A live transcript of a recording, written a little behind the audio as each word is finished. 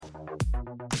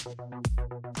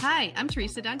Hi, I'm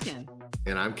Teresa Duncan.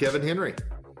 And I'm Kevin Henry.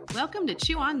 Welcome to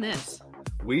Chew on This.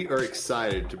 We are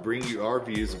excited to bring you our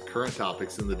views of current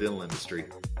topics in the dental industry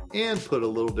and put a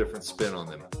little different spin on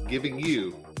them, giving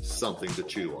you something to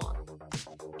chew on.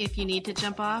 If you need to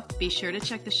jump off, be sure to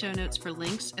check the show notes for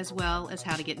links as well as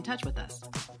how to get in touch with us.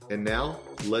 And now,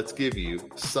 let's give you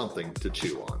something to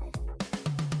chew on.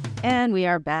 And we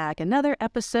are back. Another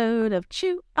episode of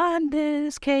Chew on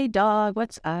This. K-Dog,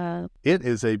 what's up? It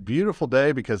is a beautiful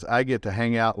day because I get to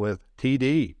hang out with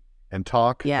TD and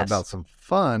talk about some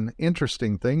fun,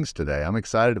 interesting things today. I'm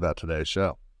excited about today's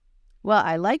show. Well,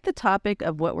 I like the topic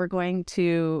of what we're going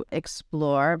to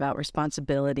explore about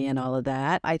responsibility and all of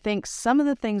that. I think some of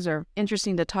the things are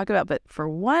interesting to talk about, but for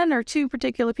one or two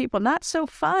particular people, not so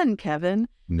fun, Kevin.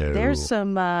 No. There's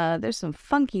some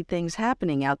funky things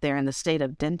happening out there in the state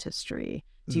of dentistry.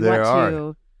 Do you There want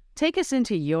to take us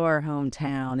into your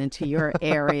hometown, into your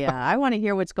area? I want to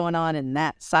hear what's going on in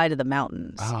that side of the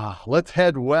mountains. Let's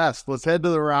head west. Let's head to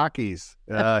the Rockies.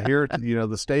 Here,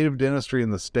 the state of dentistry in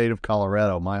the state of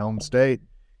Colorado, my home state.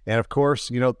 And of course,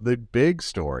 the big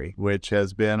story, which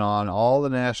has been on all the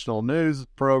national news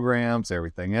programs,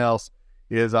 everything else,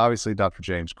 is obviously Dr.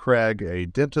 James Craig, a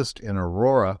dentist in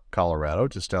Aurora, Colorado,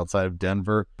 just outside of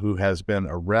Denver, who has been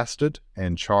arrested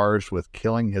and charged with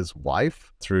killing his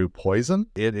wife through poison.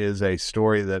 It is a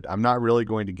story that I'm not really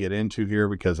going to get into here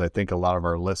because I think a lot of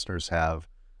our listeners have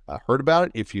heard about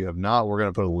it. If you have not, we're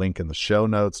going to put a link in the show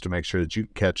notes to make sure that you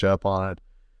can catch up on it.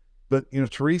 But,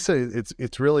 Teresa,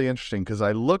 it's really interesting because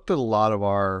I looked at a lot of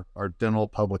our dental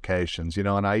publications, and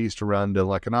I used to run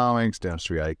dental economics,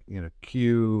 dentistry,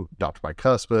 Q, Dr.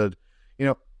 Bicuspid,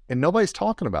 and nobody's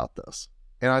talking about this.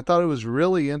 And I thought it was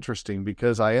really interesting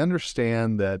because I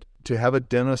understand that to have a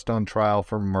dentist on trial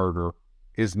for murder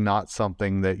is not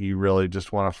something that you really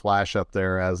just want to flash up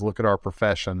there as look at our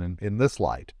profession in this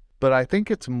light. But I think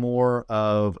it's more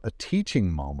of a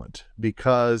teaching moment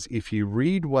because if you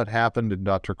read what happened in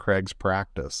Dr. Craig's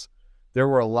practice, there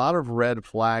were a lot of red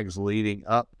flags leading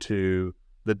up to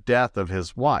the death of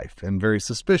his wife and very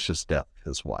suspicious death of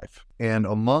his wife. And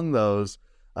among those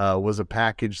was a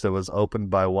package that was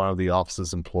opened by one of the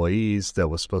office's employees that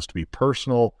was supposed to be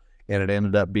personal, and it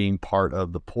ended up being part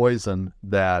of the poison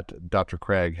that Dr.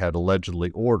 Craig had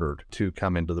allegedly ordered to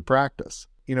come into the practice.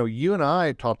 You and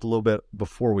I talked a little bit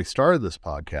before we started this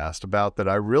podcast about that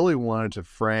I really wanted to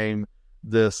frame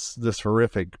this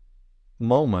horrific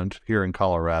moment here in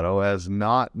Colorado as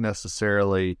not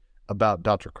necessarily about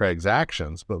Dr. Craig's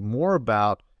actions, but more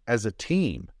about as a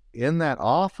team in that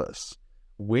office.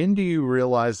 When do you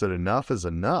realize that enough is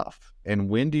enough? And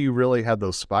when do you really have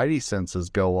those spidey senses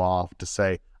go off to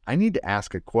say, I need to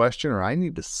ask a question or I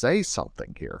need to say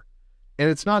something here? And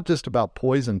it's not just about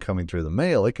poison coming through the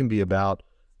mail. It can be about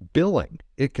billing.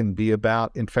 It can be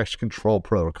about infection control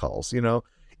protocols.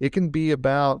 It can be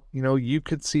about, you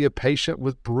could see a patient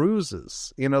with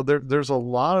bruises. There's a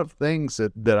lot of things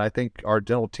that I think our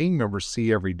dental team members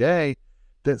see every day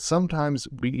that sometimes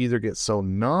we either get so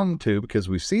numb to because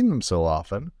we've seen them so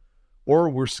often, or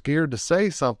we're scared to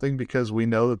say something because we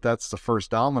know that that's the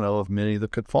first domino of many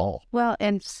that could fall. Well,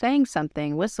 and saying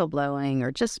something, whistleblowing,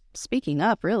 or just speaking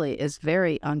up really is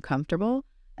very uncomfortable.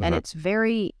 And it's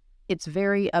very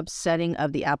upsetting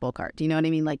of the apple cart. Do you know what I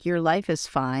mean? Like your life is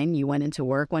fine. You went into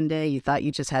work one day, you thought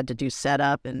you just had to do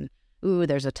setup and,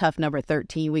 there's a tough number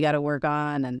 13 we got to work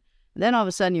on. And then all of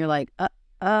a sudden you're like,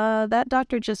 that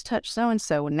doctor just touched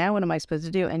so-and-so. And now what am I supposed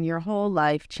to do? And your whole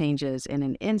life changes in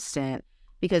an instant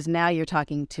because now you're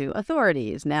talking to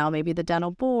authorities, now maybe the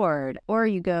dental board, or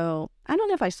you go, I don't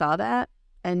know if I saw that.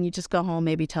 And you just go home,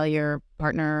 maybe tell your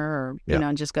partner or,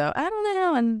 and just go, I don't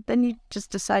know. And then you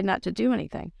just decide not to do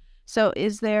anything. So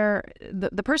is there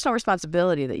the personal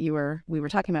responsibility that we were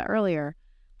talking about earlier?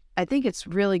 I think it's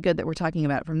really good that we're talking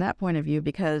about it from that point of view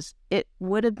because it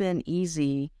would have been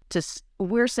easy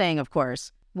we're saying, of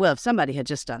course, well, if somebody had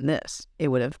just done this, we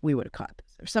would have caught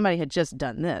this. If somebody had just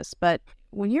done this. But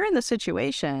when you're in the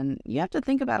situation, you have to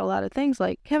think about a lot of things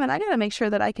like, Kevin, I got to make sure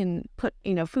that I can put,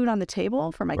 food on the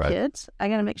table for my kids. I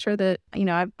got to make sure that,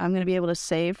 I'm going to be able to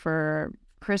save for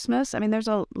Christmas. I mean, there's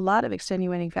a lot of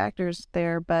extenuating factors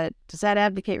there, but does that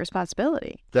abdicate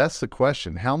responsibility? That's the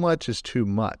question. How much is too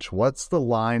much? What's the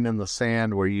line in the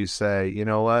sand where you say, you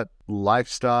know what,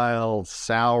 lifestyle,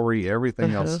 salary,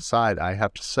 everything else aside, I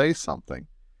have to say something.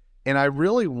 And I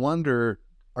really wonder,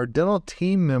 are dental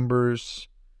team members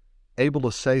able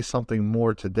to say something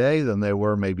more today than they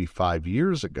were maybe 5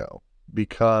 years ago?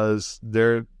 Because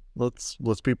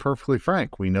let's be perfectly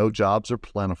frank, we know jobs are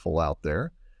plentiful out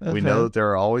there. We know that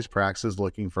there are always practices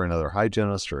looking for another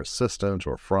hygienist or assistant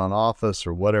or front office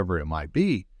or whatever it might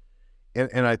be.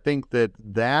 And I think that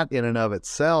in and of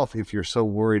itself, if you're so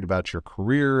worried about your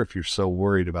career, if you're so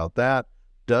worried about that,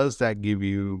 does that give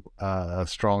you a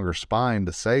stronger spine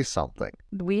to say something?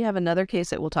 We have another case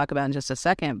that we'll talk about in just a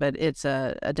second, but it's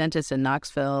a dentist in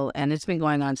Knoxville, and it's been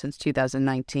going on since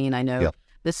 2019. I know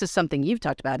this is something you've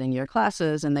talked about in your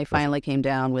classes, and they finally came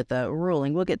down with a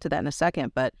ruling. We'll get to that in a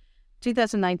second, but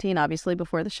 2019, obviously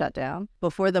before the shutdown,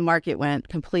 before the market went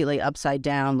completely upside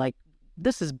down, like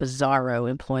this is bizarro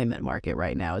employment market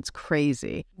right now. It's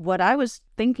crazy. What I was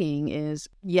thinking is,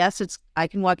 yes, I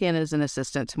can walk in as an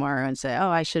assistant tomorrow and say, oh,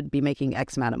 I should be making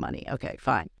X amount of money. Okay,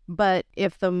 fine. But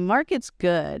if the market's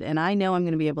good and I know I'm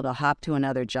going to be able to hop to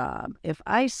another job, if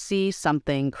I see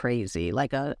something crazy,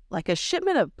 like a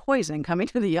shipment of poison coming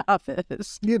to the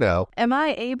office, am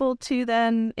I able to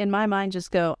then, in my mind,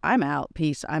 just go, I'm out,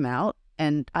 peace, I'm out,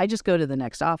 and I just go to the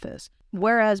next office?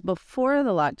 Whereas before the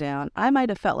lockdown, I might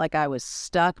have felt like I was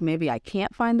stuck. Maybe I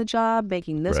can't find the job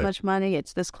making this much money.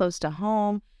 It's this close to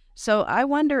home. So I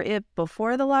wonder if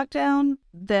before the lockdown,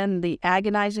 then the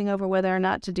agonizing over whether or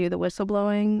not to do the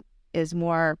whistleblowing is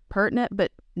more pertinent.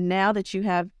 But now that you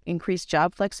have increased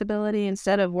job flexibility,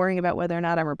 instead of worrying about whether or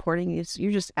not I'm reporting,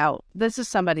 you're just out. This is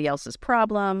somebody else's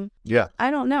problem. Yeah.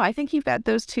 I don't know. I think you've got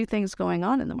those two things going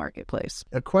on in the marketplace.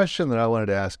 A question that I wanted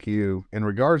to ask you in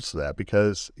regards to that,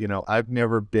 because, I've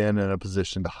never been in a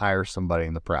position to hire somebody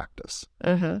in the practice.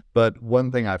 But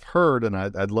one thing I've heard, and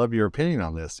I'd love your opinion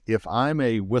on this, if I'm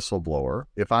a whistleblower,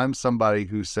 if I'm somebody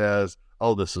who says,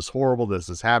 oh, this is horrible, this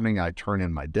is happening, I turn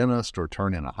in my dentist or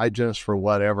turn in a hygienist for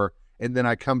whatever, and then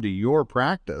I come to your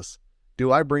practice,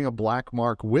 do I bring a black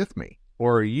mark with me?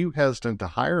 Or are you hesitant to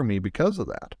hire me because of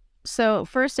that? So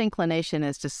first inclination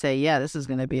is to say, yeah, this is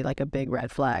going to be like a big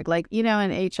red flag. Like, in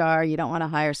HR, you don't want to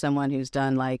hire someone who's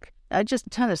done like just a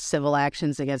ton of civil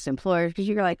actions against employers because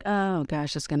you're like, oh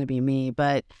gosh, it's going to be me.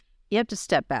 But you have to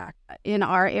step back. In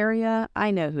our area, I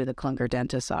know who the clunker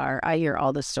dentists are. I hear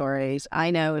all the stories.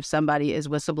 I know if somebody is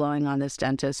whistleblowing on this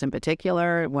dentist in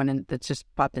particular, that's just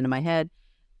popped into my head,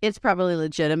 it's probably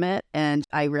legitimate, and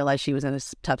I realize she was in a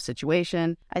tough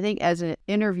situation. I think as an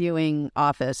interviewing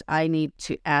office, I need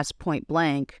to ask point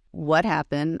blank, what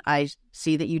happened? I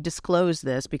see that you disclosed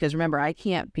this, because remember, I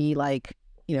can't be like,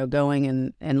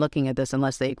 going and looking at this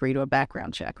unless they agree to a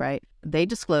background check, right? They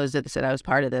disclosed it. They said I was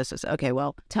part of this. I said, okay,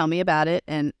 well, tell me about it.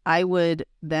 And I would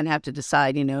then have to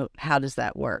decide, how does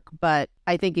that work? But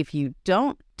I think if you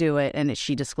don't do it and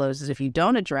she discloses, if you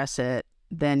don't address it,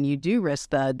 then you do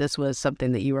risk this was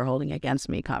something that you were holding against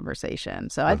me conversation.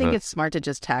 So I think it's smart to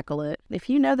just tackle it. If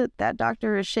you know that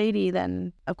doctor is shady,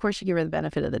 then of course you give her the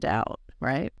benefit of the doubt,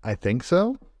 right? I think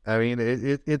so. I mean,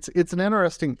 it's an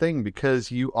interesting thing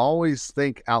because you always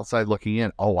think outside looking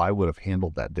in, oh, I would have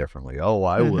handled that differently. Oh,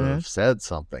 I would have said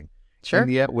something. Sure.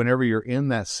 And yet whenever you're in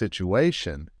that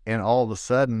situation and all of a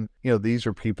sudden, these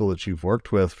are people that you've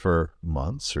worked with for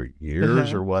months or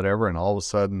years or whatever, and all of a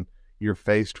sudden you're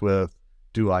faced with,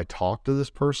 do I talk to this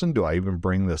person? Do I even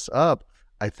bring this up?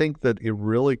 I think that it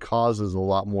really causes a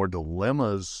lot more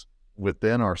dilemmas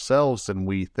within ourselves than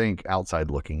we think outside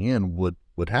looking in would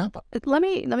happen. Let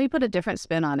me put a different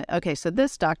spin on it. Okay, so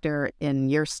this doctor in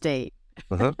your state.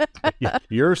 Yeah,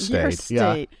 your state.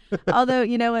 Yeah. Although,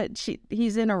 you know what,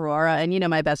 he's in Aurora, and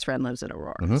my best friend lives in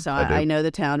Aurora. So I know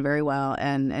the town very well,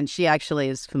 and she actually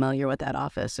is familiar with that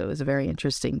office. So it was a very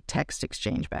interesting text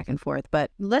exchange back and forth.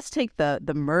 But let's take the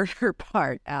murder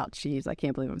part out. Jeez, I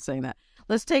can't believe I'm saying that.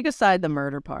 Let's take aside the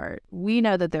murder part. We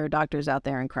know that there are doctors out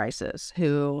there in crisis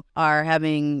who are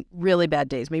having really bad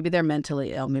days. Maybe they're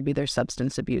mentally ill. Maybe they're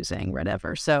substance abusing,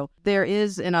 whatever. So there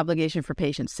is an obligation for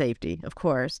patient safety, of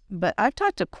course. But I've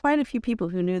talked to quite a few people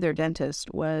who knew their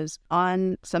dentist was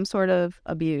on some sort of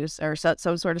abuse or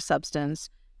some sort of substance,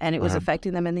 and it was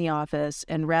affecting them in the office.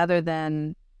 And rather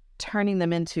than turning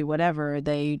them into whatever,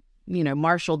 they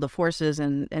marshaled the forces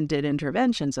and did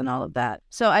interventions and all of that.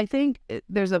 So I think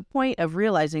there's a point of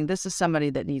realizing this is somebody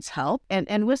that needs help. And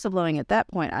whistleblowing at that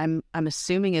point, I'm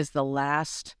assuming is the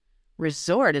last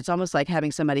resort. It's almost like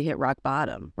having somebody hit rock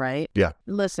bottom, right? Yeah.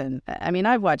 Listen, I mean,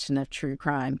 I've watched enough true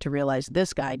crime to realize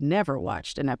this guy never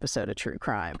watched an episode of true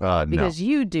crime. Because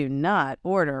you do not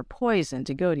order poison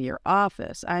to go to your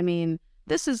office. I mean,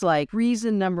 this is like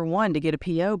reason number one to get a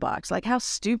P.O. box. Like, how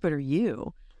stupid are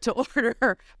you to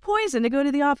order poison to go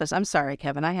to the office? I'm sorry,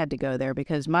 Kevin, I had to go there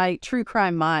because my true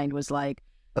crime mind was like,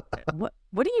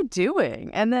 what are you doing?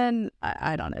 And then,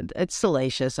 I don't know, it's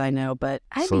salacious, I know, but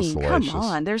I mean, salacious. Come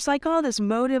on. There's like all this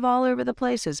motive all over the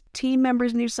place. His team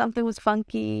members knew something was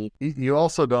funky. You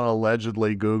also don't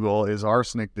allegedly Google, is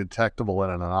arsenic detectable in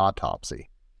an autopsy?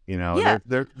 Yeah.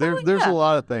 There's a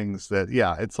lot of things that,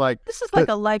 it's like this is like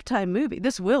a Lifetime movie.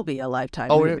 This will be a Lifetime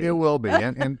movie. It will be.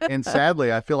 And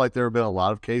sadly, I feel like there have been a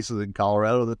lot of cases in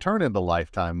Colorado that turn into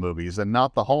Lifetime movies and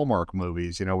not the Hallmark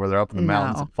movies, where they're up in the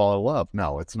mountains and fall in love.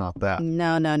 No, it's not that.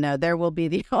 No. There will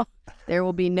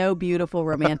be no beautiful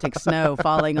romantic snow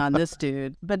falling on this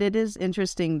dude. But it is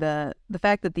interesting the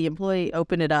fact that the employee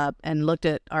opened it up and looked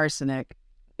at arsenic.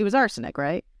 It was arsenic,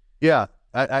 right? Yeah.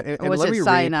 Or was it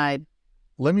cyanide?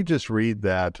 Let me just read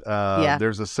that.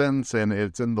 There's a sentence, and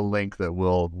it's in the link that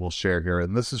we'll share here.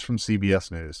 And this is from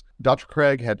CBS News. Dr.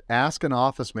 Craig had asked an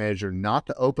office manager not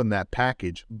to open that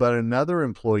package, but another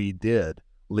employee did,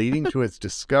 leading to its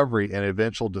discovery and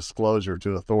eventual disclosure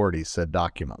to authorities, said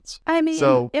documents. I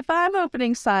mean, if I'm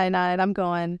opening cyanide, I'm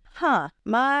going,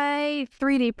 my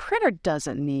 3D printer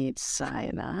doesn't need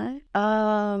cyanide.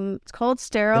 It's cold,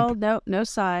 sterile, no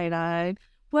cyanide.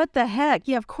 What the heck?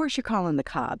 Yeah, of course you're calling the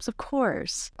cops. Of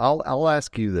course. I'll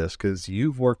ask you this because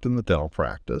you've worked in the dental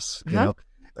practice.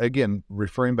 Again,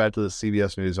 referring back to the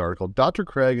CBS News article, Dr.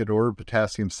 Craig had ordered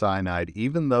potassium cyanide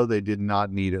even though they did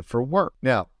not need it for work.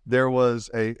 Now, there was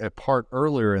a part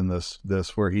earlier in this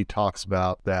where he talks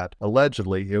about that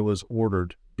allegedly it was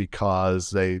ordered because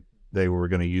they were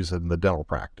going to use it in the dental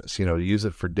practice, to use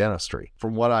it for dentistry.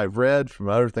 From what I've read from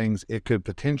other things, it could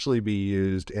potentially be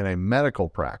used in a medical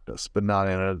practice, but not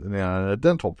in a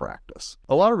dental practice.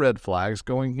 A lot of red flags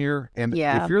going here. And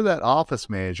if you're that office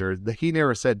manager, he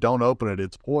never said, don't open it,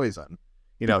 it's poison.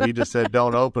 He just said,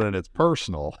 don't open it, it's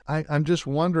personal. I'm just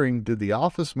wondering, did the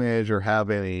office manager have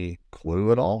any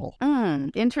clue at all?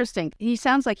 Interesting. He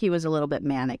sounds like he was a little bit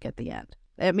manic at the end.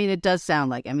 I mean, it does sound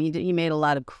like, he made a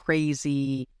lot of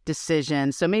crazy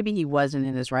decisions. So maybe he wasn't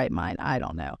in his right mind. I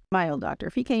don't know. My old doctor,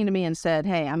 if he came to me and said,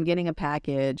 hey, I'm getting a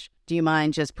package, do you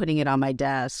mind just putting it on my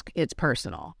desk? It's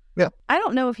personal. Yeah. I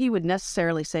don't know if he would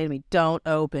necessarily say to me, don't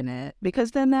open it,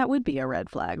 because then that would be a red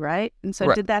flag, right? And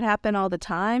so Did that happen all the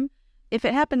time? If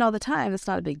it happened all the time, it's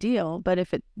not a big deal. But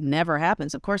if it never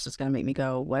happens, of course, it's going to make me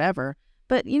go, whatever.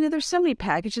 But, there's so many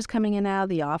packages coming in and out of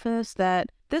the office that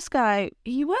this guy,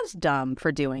 he was dumb for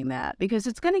doing that because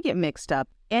it's going to get mixed up.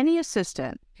 Any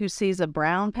assistant who sees a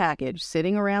brown package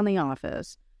sitting around the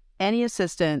office, any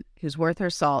assistant who's worth her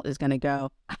salt is going to go,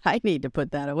 I need to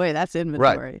put that away. That's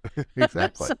inventory. Right.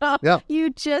 Exactly. You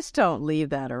just don't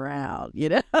leave that around,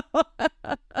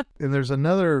 And there's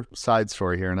another side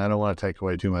story here, and I don't want to take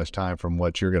away too much time from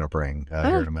what you're going to bring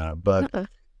here in a minute, but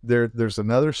there's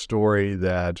another story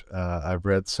that I've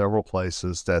read several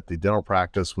places that the dental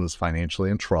practice was financially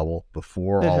in trouble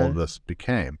before all of this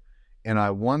became. And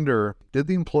I wonder, did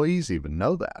the employees even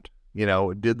know that?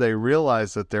 Did they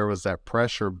realize that there was that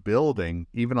pressure building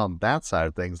even on that side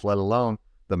of things, let alone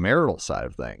the marital side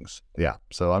of things? Yeah.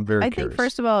 So I'm very curious. I think,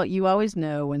 first of all, you always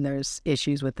know when there's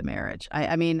issues with the marriage.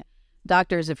 I mean,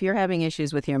 doctors, if you're having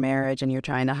issues with your marriage and you're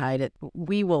trying to hide it,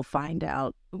 we will find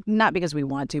out, not because we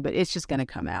want to, but it's just going to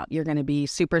come out. You're going to be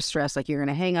super stressed, like you're going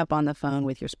to hang up on the phone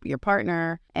with your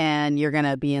partner and you're going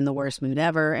to be in the worst mood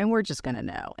ever, and we're just going to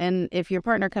know. And if your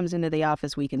partner comes into the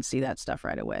office, we can see that stuff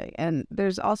right away. And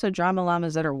there's also drama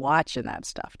llamas that are watching that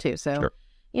stuff too. So,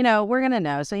 we're going to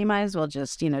know. So you might as well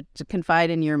just, to confide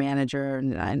in your manager.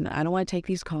 And I don't want to take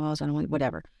these calls. I don't want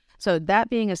whatever. So that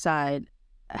being aside,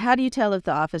 how do you tell if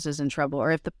the office is in trouble, or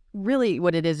if really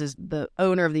what it is the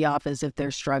owner of the office, if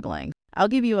they're struggling? I'll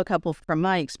give you a couple from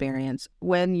my experience.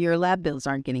 When your lab bills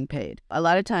aren't getting paid, a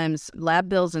lot of times lab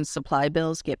bills and supply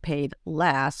bills get paid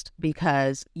last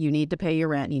because you need to pay your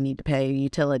rent, you need to pay your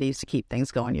utilities to keep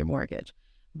things going, your mortgage.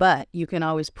 But you can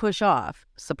always push off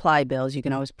supply bills. You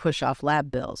can always push off lab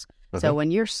bills. So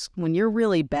when you're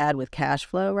really bad with cash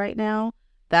flow right now,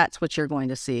 that's what you're going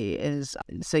to see is,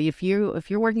 so if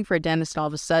you're working for a dentist, all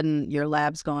of a sudden your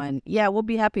lab's going, yeah, we'll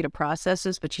be happy to process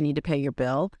this, but you need to pay your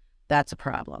bill. That's a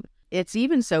problem. It's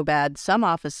even so bad. Some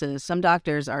offices, some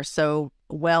doctors are so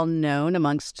well known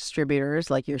amongst distributors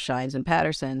like your Shines and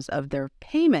Pattersons of their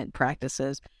payment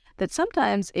practices that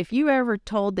sometimes if you ever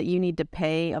told that you need to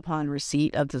pay upon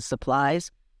receipt of the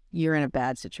supplies, you're in a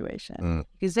bad situation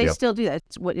because they still do that.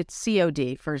 It's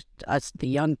COD for us, the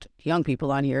young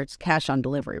people on here. It's cash on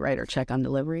delivery, right? Or check on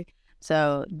delivery.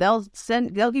 So they'll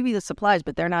give you the supplies,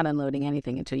 but they're not unloading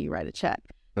anything until you write a check.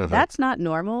 That's not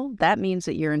normal. That means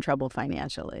that you're in trouble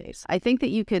financially. I think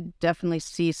that you could definitely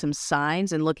see some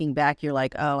signs, and looking back, you're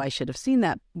like, oh, I should have seen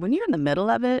that. When you're in the middle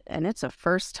of it and it's the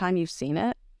first time you've seen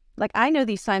it, like I know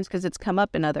these signs because it's come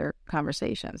up in other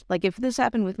conversations. Like if this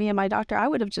happened with me and my doctor, I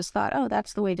would have just thought, oh,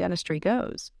 that's the way dentistry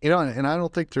goes. And I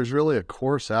don't think there's really a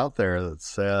course out there that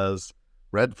says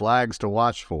red flags to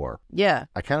watch for. Yeah.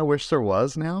 I kind of wish there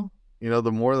was now.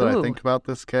 The more that I Ooh. think about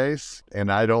this case,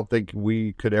 and I don't think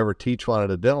we could ever teach one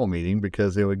at a dental meeting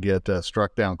because it would get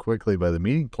struck down quickly by the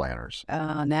meeting planners.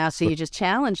 Now, see, you just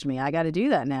challenged me. I got to do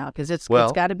that now because it's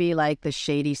got to be like the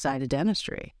shady side of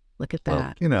dentistry. Look at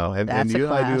that. Well, and you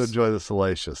and I do enjoy the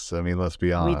salacious. I mean, let's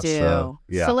be honest. We do. So,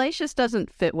 yeah. Salacious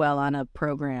doesn't fit well on a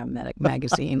program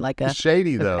magazine like a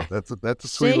shady though. That's a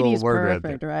sweet little word.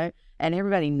 Perfect, right? And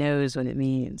everybody knows what it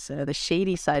means. So the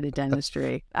shady side of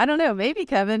dentistry. I don't know, maybe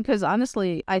Kevin, because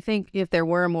honestly, I think if there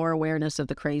were more awareness of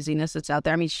the craziness that's out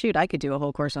there, I mean, shoot, I could do a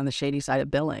whole course on the shady side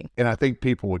of billing. And I think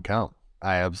people would come.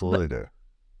 I absolutely do.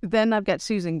 Then I've got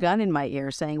Susan Gunn in my ear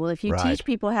saying, well, if you teach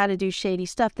people how to do shady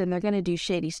stuff, then they're going to do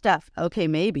shady stuff. Okay,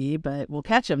 maybe, but we'll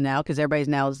catch them now because everybody's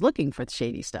now is looking for the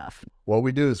shady stuff. What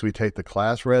we do is we take the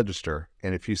class register,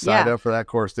 and if you sign up for that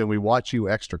course, then we watch you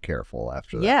extra careful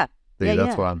after that. Yeah.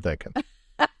 That's what I'm thinking.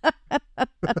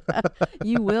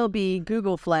 You will be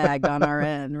Google flagged on our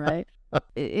end, right?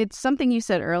 It's something you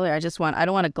said earlier. I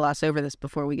don't want to gloss over this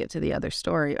before we get to the other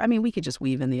story. I mean, we could just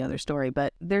weave in the other story,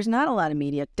 but there's not a lot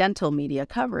of dental media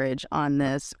coverage on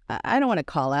this. I don't want to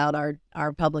call out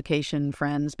our publication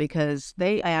friends because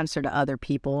they answer to other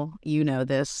people. You know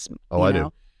this. Oh, I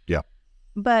do. Yeah.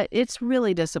 But it's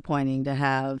really disappointing to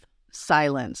have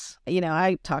silence.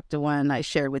 I talked to one, I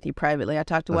shared with you privately. I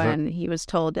talked to one and he was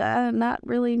told, not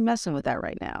really messing with that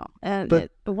right now.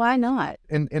 But why not?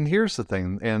 And here's the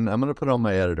thing, and I'm going to put on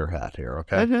my editor hat here,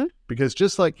 okay? Because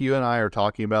just like you and I are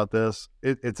talking about this,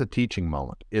 it's a teaching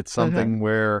moment. It's something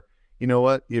where, you know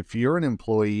what, if you're an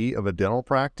employee of a dental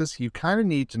practice, you kind of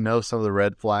need to know some of the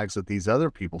red flags that these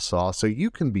other people saw so you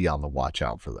can be on the watch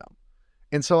out for them.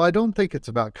 And so I don't think it's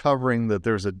about covering that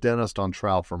there's a dentist on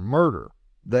trial for murder.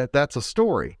 That's a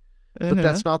story, but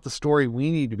that's not the story we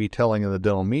need to be telling in the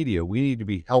dental media. We need to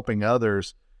be helping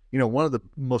others. One of the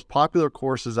most popular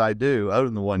courses I do, other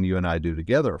than the one you and I do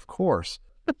together, of course,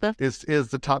 is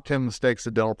the top 10 mistakes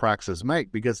that dental practices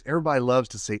make, because everybody loves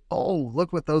to say, oh,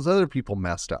 look what those other people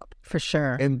messed up. For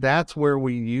sure. And that's where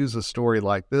we use a story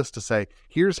like this to say,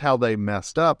 here's how they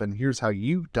messed up and here's how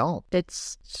you don't.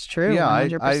 It's true. Yeah,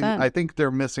 100%. I think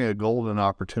they're missing a golden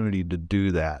opportunity to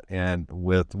do that, and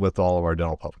with all of our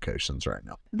dental publications right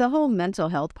now. The whole mental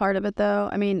health part of it, though,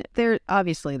 I mean, there's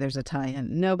a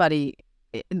tie-in. Nobody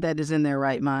that is in their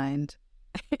right mind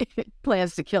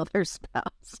plans to kill their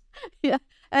spouse. Yeah.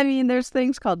 I mean, there's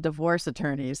things called divorce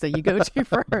attorneys that you go to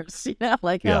first,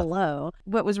 hello.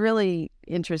 What was really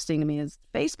interesting to me is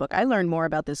Facebook. I learned more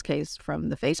about this case from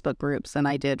the Facebook groups than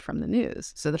I did from the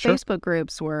news. So the Facebook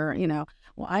groups were,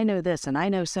 well, I know this and I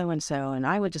know so-and-so and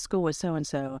I went to school with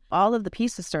so-and-so. All of the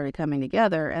pieces started coming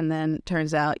together, and then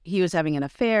turns out he was having an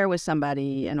affair with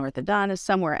somebody, an orthodontist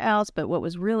somewhere else. But what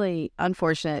was really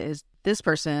unfortunate is this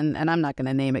person, and I'm not going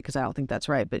to name it because I don't think that's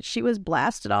right, but she was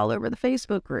blasted all over the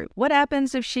Facebook group. What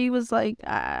happens if she was like,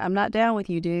 I'm not down with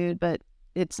you, dude, but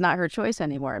it's not her choice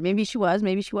anymore? Maybe she was,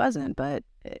 maybe she wasn't, but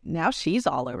now she's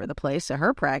all over the place. So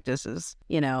her practice is,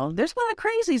 there's a lot of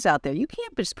crazies out there. You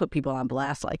can't just put people on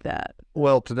blast like that.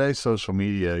 Well, today's social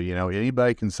media,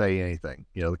 anybody can say anything.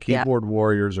 The keyboard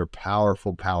warriors are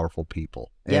powerful, powerful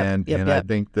people. And I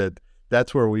think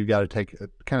that's where we've got to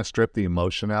kind of strip the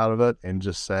emotion out of it and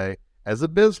just say, as a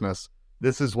business,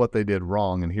 this is what they did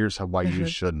wrong, and here's why you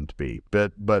shouldn't be.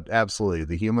 But absolutely,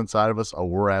 the human side of us,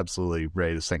 we're absolutely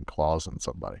ready to sink claws in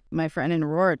somebody. My friend in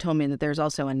Aurora told me that there's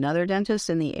also another dentist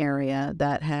in the area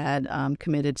that had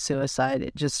committed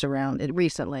suicide just around it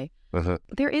recently.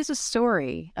 There is a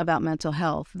story about mental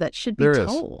health that should be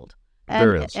told.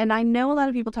 There is. And I know a lot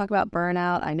of people talk about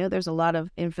burnout. I know there's a lot of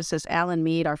emphasis. Alan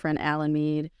Mead, our friend Alan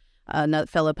Mead, another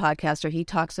fellow podcaster, he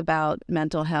talks about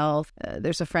mental health.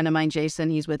 There's a friend of mine, Jason,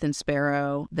 he's with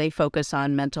Inspero. They focus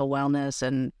on mental wellness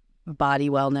and body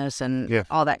wellness and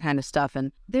all that kind of stuff.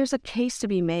 And there's a case to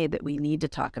be made that we need to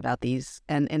talk about these.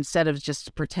 And instead of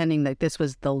just pretending that this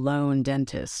was the lone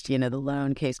dentist, the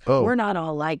lone case, we're not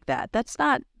all like that. That's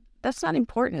not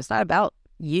important. It's not about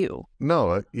you.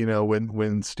 No,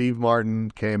 when Steve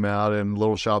Martin came out in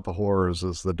Little Shop of Horrors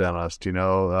as the dentist,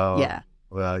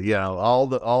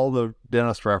 all the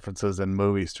dentist references in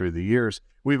movies through the years,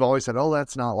 we've always said, oh,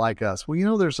 that's not like us.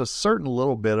 Well, there's a certain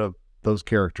little bit of those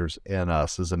characters in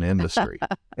us as an industry,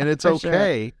 and it's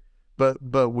okay. Sure.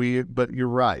 But you're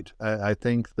right. I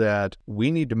think that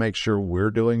we need to make sure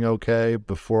we're doing okay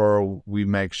before we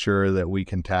make sure that we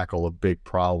can tackle a big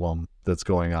problem that's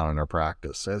going on in our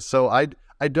practice. And so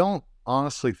I don't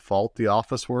honestly fault the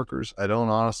office workers. I don't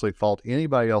honestly fault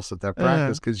anybody else at that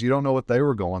practice, because you don't know what they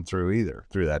were going through either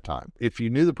through that time. If you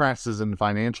knew the practice is in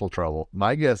financial trouble,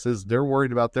 my guess is they're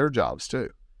worried about their jobs too.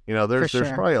 There's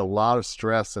sure. probably a lot of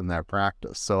stress in that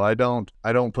practice. So I don't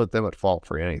put them at fault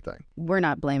for anything. We're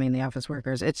not blaming the office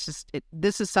workers. It's just,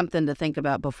 this is something to think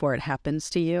about before it happens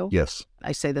to you. Yes.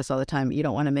 I say this all the time. You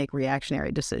don't want to make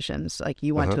reactionary decisions. Like,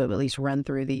 you want to at least run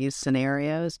through these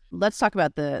scenarios. Let's talk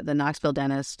about the Knoxville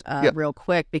dentist real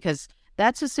quick, because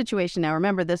that's a situation. Now,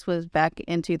 remember, this was back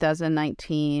in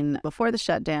 2019 before the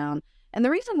shutdown. And the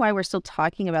reason why we're still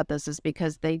talking about this is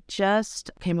because they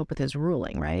just came up with his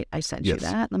ruling, right? I sent you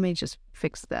that. Let me just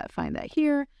fix that, find that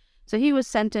here. So he was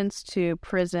sentenced to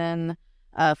prison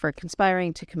for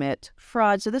conspiring to commit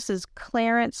fraud. So this is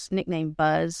Clarence, nicknamed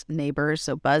Buzz Neighbors.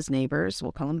 So Buzz Neighbors,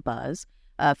 we'll call him Buzz.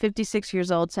 56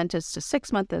 years old, sentenced to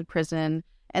 6 months in prison,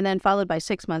 and then followed by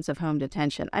 6 months of home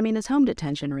detention. I mean, is home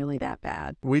detention really that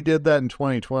bad? We did that in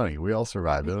 2020. We all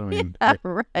survived it. I mean, yeah,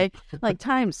 right. Like,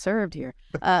 time served here.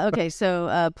 Okay,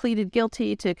 so pleaded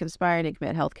guilty to conspiring to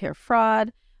commit healthcare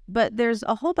fraud. But there's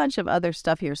a whole bunch of other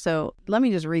stuff here. So let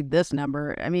me just read this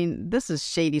number. I mean, this is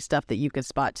shady stuff that you could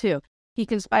spot too. He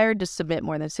conspired to submit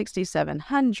more than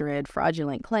 6,700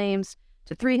 fraudulent claims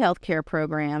to 3 healthcare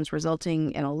programs,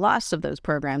 resulting in a loss of those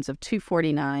programs of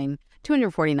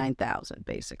 $249,000,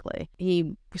 basically.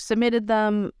 He submitted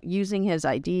them using his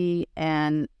ID,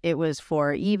 and it was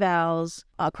for evals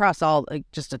across all,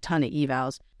 just a ton of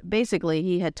evals. Basically,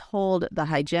 he had told the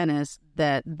hygienist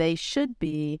that they should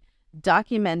be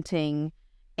documenting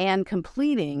and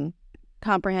completing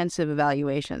comprehensive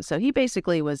evaluation. So he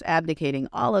basically was abdicating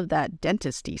all of that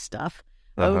dentistry stuff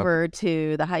over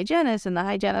to the hygienist, and the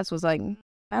hygienist was like,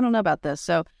 I don't know about this.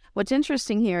 So what's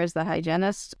interesting here is the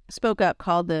hygienist spoke up,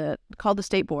 called the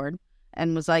state board,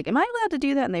 and was like, am I allowed to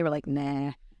do that? And they were like,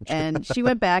 nah. And she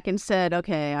went back and said,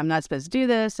 okay, I'm not supposed to do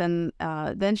this. And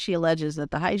then she alleges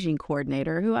that the hygiene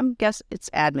coordinator, who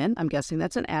it's admin, I'm guessing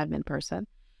that's an admin person.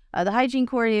 The hygiene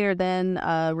coordinator then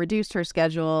reduced her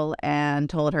schedule and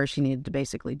told her she needed to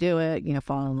basically do it,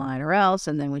 fall in line or else.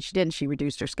 And then when she didn't, she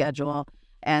reduced her schedule,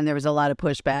 and there was a lot of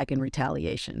pushback and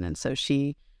retaliation. And so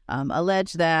she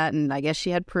alleged that, and I guess she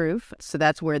had proof. So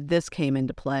that's where this came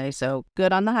into play. So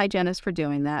good on the hygienist for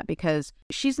doing that, because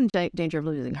she's in danger of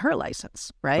losing her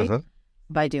license, right?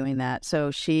 By doing that.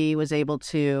 So she was able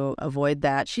to avoid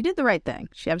that. She did the right thing.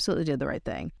 She absolutely did the right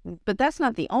thing. But that's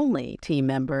not the only team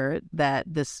member that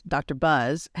this Dr.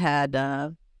 Buzz had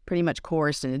pretty much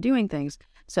coerced into doing things.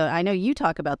 So I know you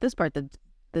talk about this part, that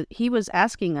he was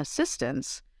asking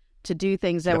assistants to do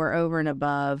things that were over and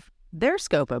above their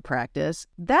scope of practice.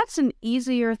 That's an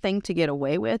easier thing to get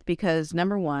away with, because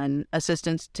number one,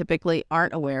 assistants typically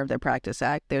aren't aware of their practice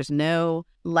act. There's no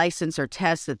license or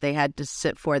test that they had to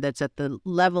sit for that's at the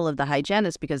level of the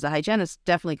hygienist, because the hygienist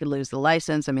definitely could lose the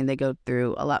license. I mean, they go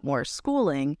through a lot more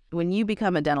schooling. When you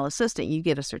become a dental assistant, you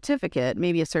get a certificate,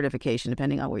 maybe a certification,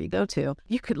 depending on where you go to.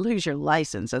 You could lose your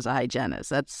license as a hygienist.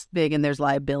 That's big, and there's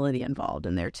liability involved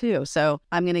in there too. So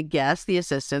I'm going to guess the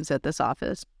assistants at this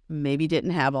office maybe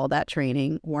didn't have all that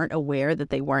training, weren't aware that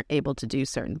they weren't able to do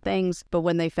certain things. But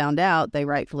when they found out, they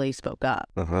rightfully spoke up.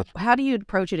 How do you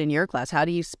approach it in your class? How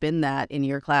do you spin that in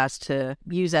your class to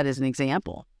use that as an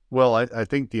example? Well, I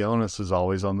think the onus is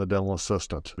always on the dental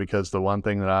assistant, because the one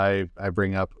thing that I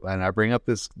bring up, and I bring up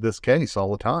this case all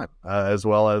the time, as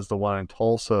well as the one in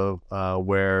Tulsa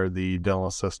where the dental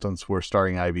assistants were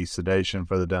starting IV sedation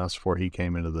for the dentist before he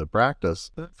came into the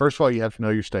practice. First of all, you have to know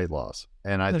your state laws.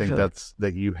 And I think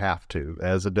that you have to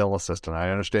as a dental assistant.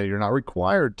 I understand you're not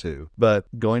required to, but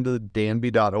going to the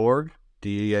danby.org,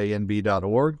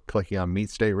 DEANB.org, clicking on meet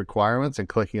state requirements and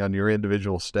clicking on your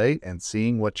individual state and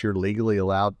seeing what you're legally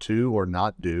allowed to or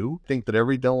not do. I think that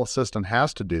every dental assistant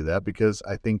has to do that, because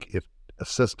I think if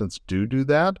assistants do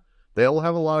that, they'll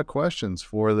have a lot of questions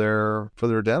for their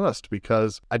dentist,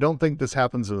 because I don't think this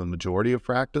happens in the majority of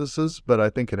practices, but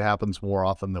I think it happens more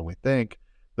often than we think,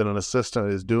 that an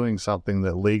assistant is doing something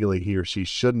that legally he or she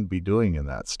shouldn't be doing in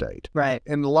that state. Right.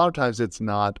 And a lot of times it's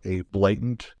not a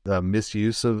blatant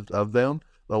misuse of them.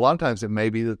 A lot of times it may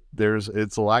be that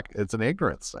it's an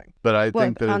ignorance thing. But I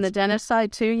think that on the dentist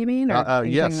side too, you mean? Or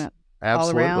yes,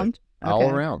 absolutely. All around? All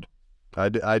around.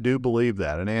 I do believe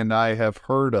that. And I have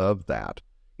heard of that,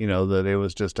 that it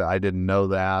was just, I didn't know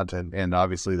that. And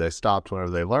obviously they stopped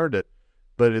whenever they learned it.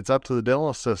 But it's up to the dental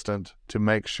assistant to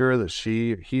make sure that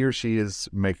he or she is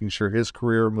making sure his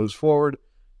career moves forward.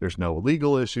 There's no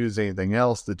legal issues, anything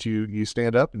else, that you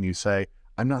stand up and you say,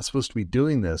 I'm not supposed to be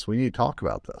doing this. We need to talk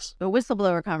about this. The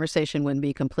whistleblower conversation wouldn't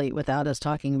be complete without us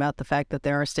talking about the fact that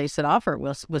there are states that offer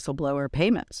whistleblower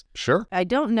payments. Sure. I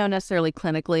don't know necessarily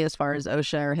clinically as far as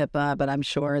OSHA or HIPAA, but I'm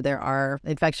sure there are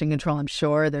infection control. I'm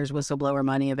sure there's whistleblower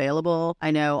money available.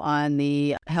 I know on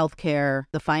the healthcare,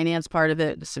 the finance part of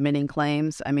it, submitting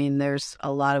claims, I mean, there's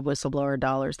a lot of whistleblower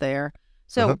dollars there.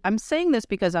 So I'm saying this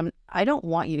because I don't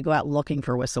want you to go out looking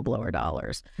for whistleblower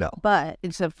dollars. No. But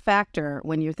it's a factor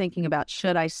when you're thinking about,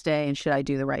 should I stay and should I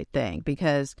do the right thing?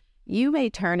 Because you may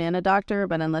turn in a doctor,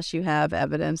 but unless you have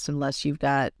evidence, unless you've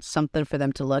got something for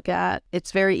them to look at,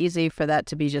 it's very easy for that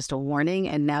to be just a warning.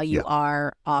 And now you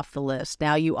are off the list.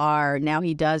 Now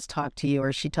he does talk to you,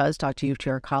 or she does talk to you, to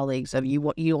her colleagues of you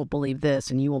will believe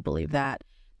this and you will believe that.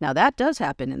 Now, that does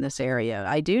happen in this area.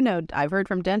 I do know, I've heard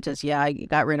from dentists, I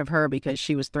got rid of her because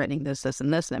she was threatening this,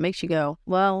 and this. And it makes you go,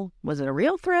 well, was it a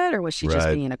real threat or was she just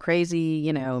being a crazy,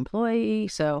 employee?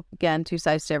 So again, two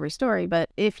sides to every story.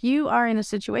 But if you are in a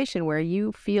situation where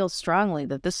you feel strongly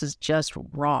that this is just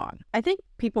wrong, I think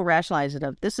people rationalize it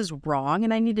of, this is wrong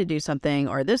and I need to do something,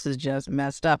 or this is just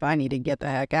messed up, I need to get the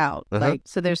heck out.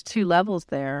 So there's two levels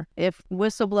there. If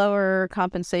whistleblower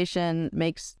compensation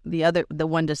makes the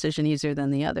one decision easier than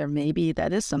the other, maybe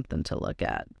that is something to look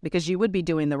at, because you would be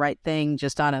doing the right thing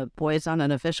just on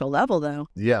an official level, though.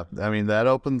 Yeah, I mean, that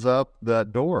opens up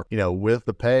that door. With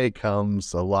the pay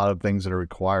comes a lot of things that are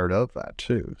required of that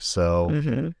too. So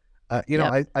I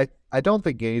don't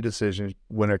think any decision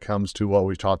when it comes to what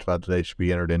we've talked about today should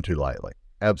be entered into lightly.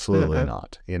 Absolutely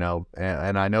not.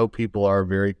 And I know people are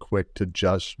very quick to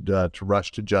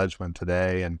rush to judgment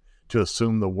today and to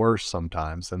assume the worst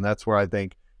sometimes. And that's where I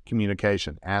think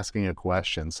communication, asking a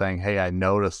question, saying, hey, I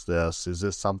noticed this. Is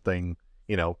this something,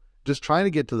 just trying to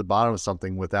get to the bottom of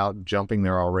something without jumping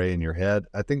there already in your head.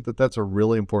 I think that that's a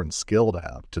really important skill to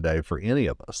have today for any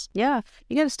of us. Yeah.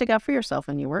 You got to stick up for yourself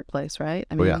in your workplace, right?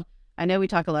 I mean, I know we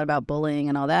talk a lot about bullying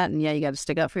and all that, and you got to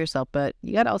stick up for yourself, but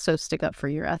you got to also stick up for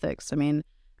your ethics. I mean,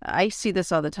 I see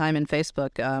this all the time in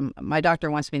Facebook. My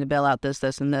doctor wants me to bail out this,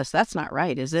 and this. That's not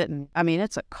right, is it? And I mean,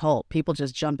 it's a cult. People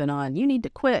just jumping on, you need to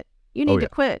quit. You need to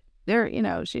quit.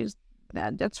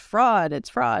 That's fraud. It's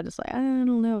fraud. It's like, I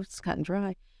don't know. It's cut and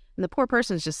dry. And the poor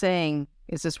person's just saying,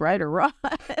 is this right or wrong?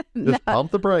 Just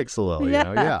pump the brakes a little,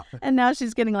 Yeah. And now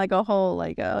she's getting like a whole,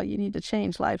 you need to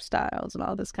change lifestyles and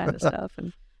all this kind of stuff.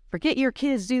 And forget your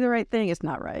kids, do the right thing. It's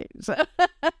not right. So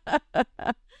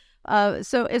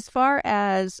as far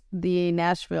as the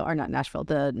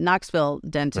the Knoxville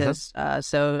dentist,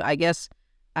 so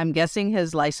I'm guessing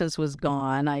his license was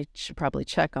gone. I should probably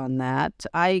check on that.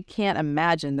 I can't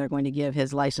imagine they're going to give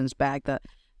his license back.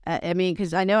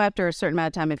 Because I know after a certain amount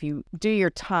of time, if you do your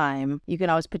time, you can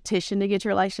always petition to get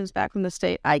your license back from the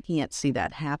state. I can't see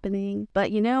that happening.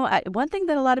 But, one thing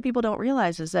that a lot of people don't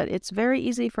realize is that it's very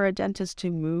easy for a dentist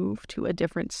to move to a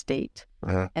different state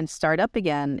and start up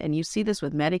again. And you see this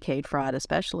with Medicaid fraud,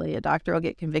 especially. A doctor will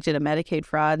get convicted of Medicaid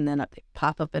fraud and then they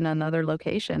pop up in another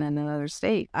location in another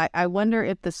state. I wonder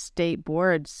if the state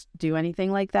boards do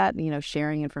anything like that,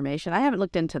 sharing information. I haven't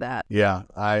looked into that. Yeah,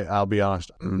 I'll be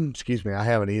honest. Excuse me, I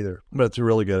haven't either. But it's a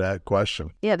really good question.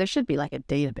 Yeah, there should be like a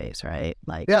database, right?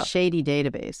 Shady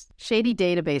database.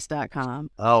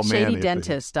 ShadyDatabase.com. Oh, man.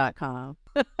 ShadyDentist.com.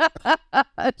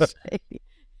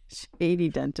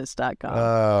 ShadyDentist.com.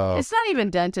 Oh. It's not even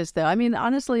dentist, though. I mean,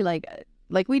 honestly, like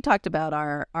we talked about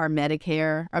our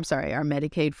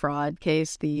Medicaid fraud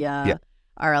case,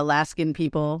 our Alaskan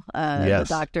people, the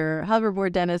doctor,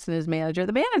 hoverboard dentist and his manager.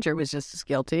 The manager was just as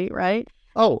guilty, right?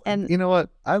 Oh, and you know what?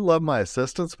 I love my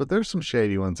assistants, but there's some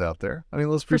shady ones out there. I mean,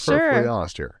 let's be perfectly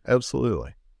honest here.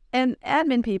 Absolutely. And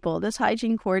admin people, this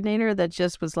hygiene coordinator that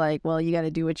just was like, well, you got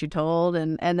to do what you're told,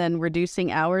 and then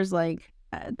reducing hours,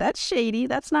 that's shady.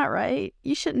 That's not right.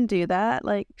 You shouldn't do that.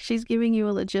 She's giving you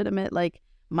a legitimate,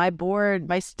 my board,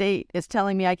 my state is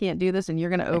telling me I can't do this and you're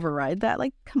going to override that.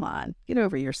 Come on, get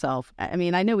over yourself. I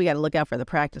mean, I know we got to look out for the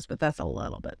practice, but that's a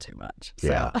little bit too much.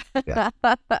 So. Yeah.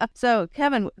 So,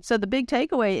 Kevin, the big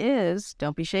takeaway is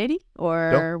don't be shady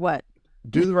or what?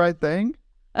 Do the right thing.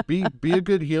 Be a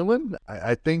good human.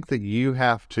 I think that you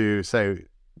have to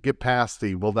get past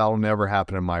that'll never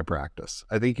happen in my practice.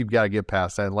 I think you've got to get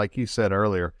past that. Like you said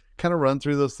earlier, kind of run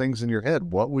through those things in your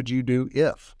head. What would you do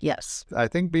if? Yes. I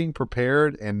think being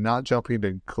prepared and not jumping to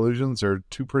conclusions are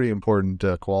two pretty important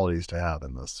qualities to have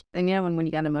in this. And when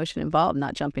you got emotion involved,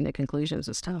 not jumping to conclusions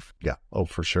is tough. Yeah. Oh,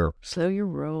 for sure. Slow your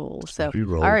roll.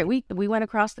 All right, we went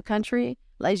across the country.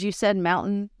 As you said,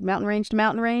 mountain range to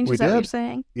mountain range. Is that what you're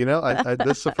saying?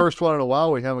 This is the first one in a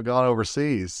while we haven't gone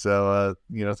overseas. So,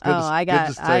 it's good to I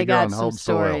got stay on some home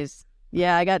stories. soil.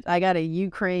 Yeah, I got a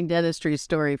Ukraine dentistry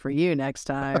story for you next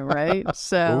time, right?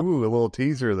 So, Ooh, a little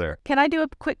teaser there. Can I do a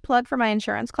quick plug for my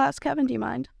insurance class, Kevin? Do you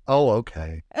mind? Oh,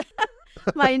 okay.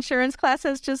 My insurance class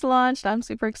has just launched. I'm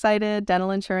super excited.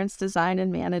 Dental insurance design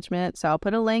and management. So I'll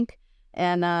put a link.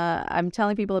 And I'm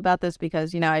telling people about this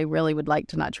because, I really would like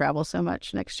to not travel so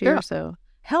much next year. Yeah. So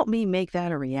help me make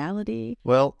that a reality.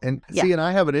 Well, and see, and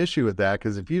I have an issue with that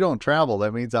because if you don't travel,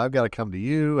 that means I've got to come to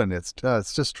you, and it's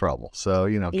just trouble. So,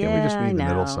 can't we just meet in the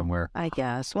middle somewhere? I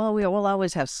guess. Well, we'll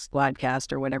always have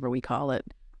Squadcast or whatever we call it.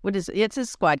 What is it? It's a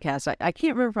Squadcast. I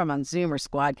can't remember if I'm on Zoom or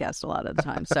Squadcast a lot of the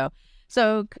time. So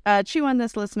chew on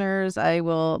this, listeners. I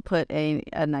will put a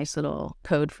nice little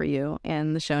code for you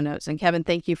in the show notes. And Kevin,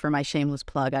 thank you for my shameless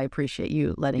plug. I appreciate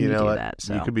you letting me do that.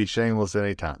 So. You can be shameless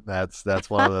anytime. That's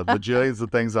one of the bajillions of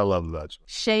things I love about you.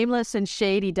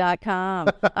 Shamelessandshady.com.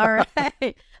 All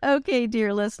right. Okay,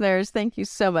 dear listeners, thank you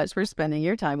so much for spending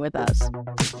your time with us.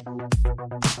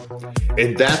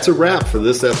 And that's a wrap for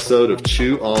this episode of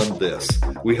Chew on This.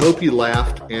 We hope you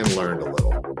laughed and learned a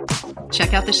little.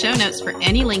 Check out the show notes for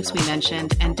any links we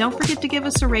mentioned, and don't forget to give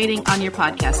us a rating on your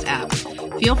podcast app.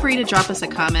 Feel free to drop us a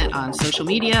comment on social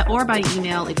media or by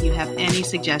email if you have any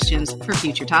suggestions for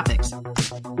future topics.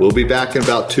 We'll be back in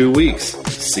about 2 weeks.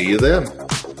 See you then.